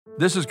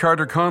This is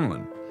Carter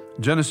Conlon,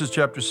 Genesis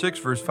chapter 6,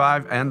 verse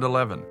 5 and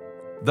 11.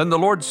 Then the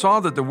Lord saw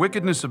that the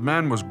wickedness of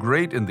man was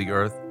great in the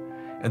earth,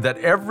 and that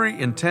every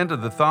intent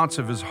of the thoughts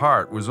of his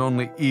heart was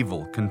only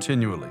evil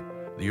continually.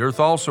 The earth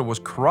also was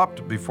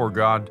corrupt before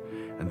God,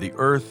 and the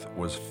earth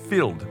was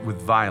filled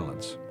with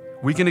violence.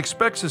 We can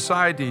expect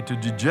society to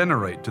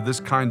degenerate to this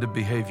kind of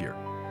behavior.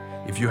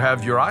 If you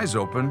have your eyes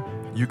open,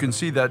 you can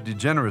see that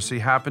degeneracy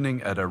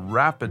happening at a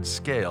rapid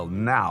scale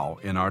now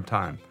in our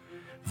time.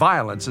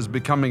 Violence is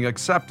becoming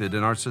accepted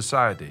in our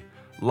society.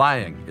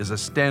 Lying is a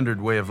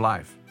standard way of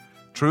life.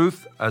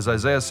 Truth, as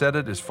Isaiah said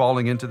it, is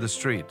falling into the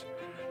street.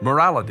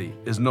 Morality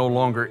is no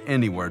longer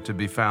anywhere to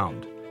be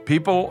found.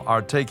 People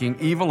are taking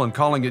evil and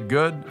calling it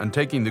good, and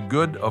taking the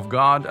good of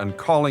God and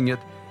calling it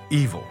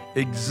evil,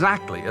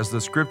 exactly as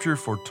the Scripture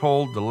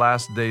foretold the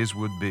last days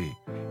would be.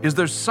 Is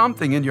there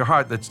something in your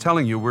heart that's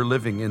telling you we're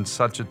living in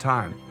such a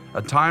time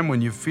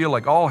when you feel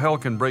like all hell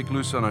can break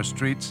loose on our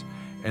streets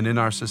and in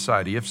our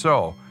society? If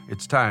so,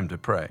 it's time to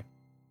pray.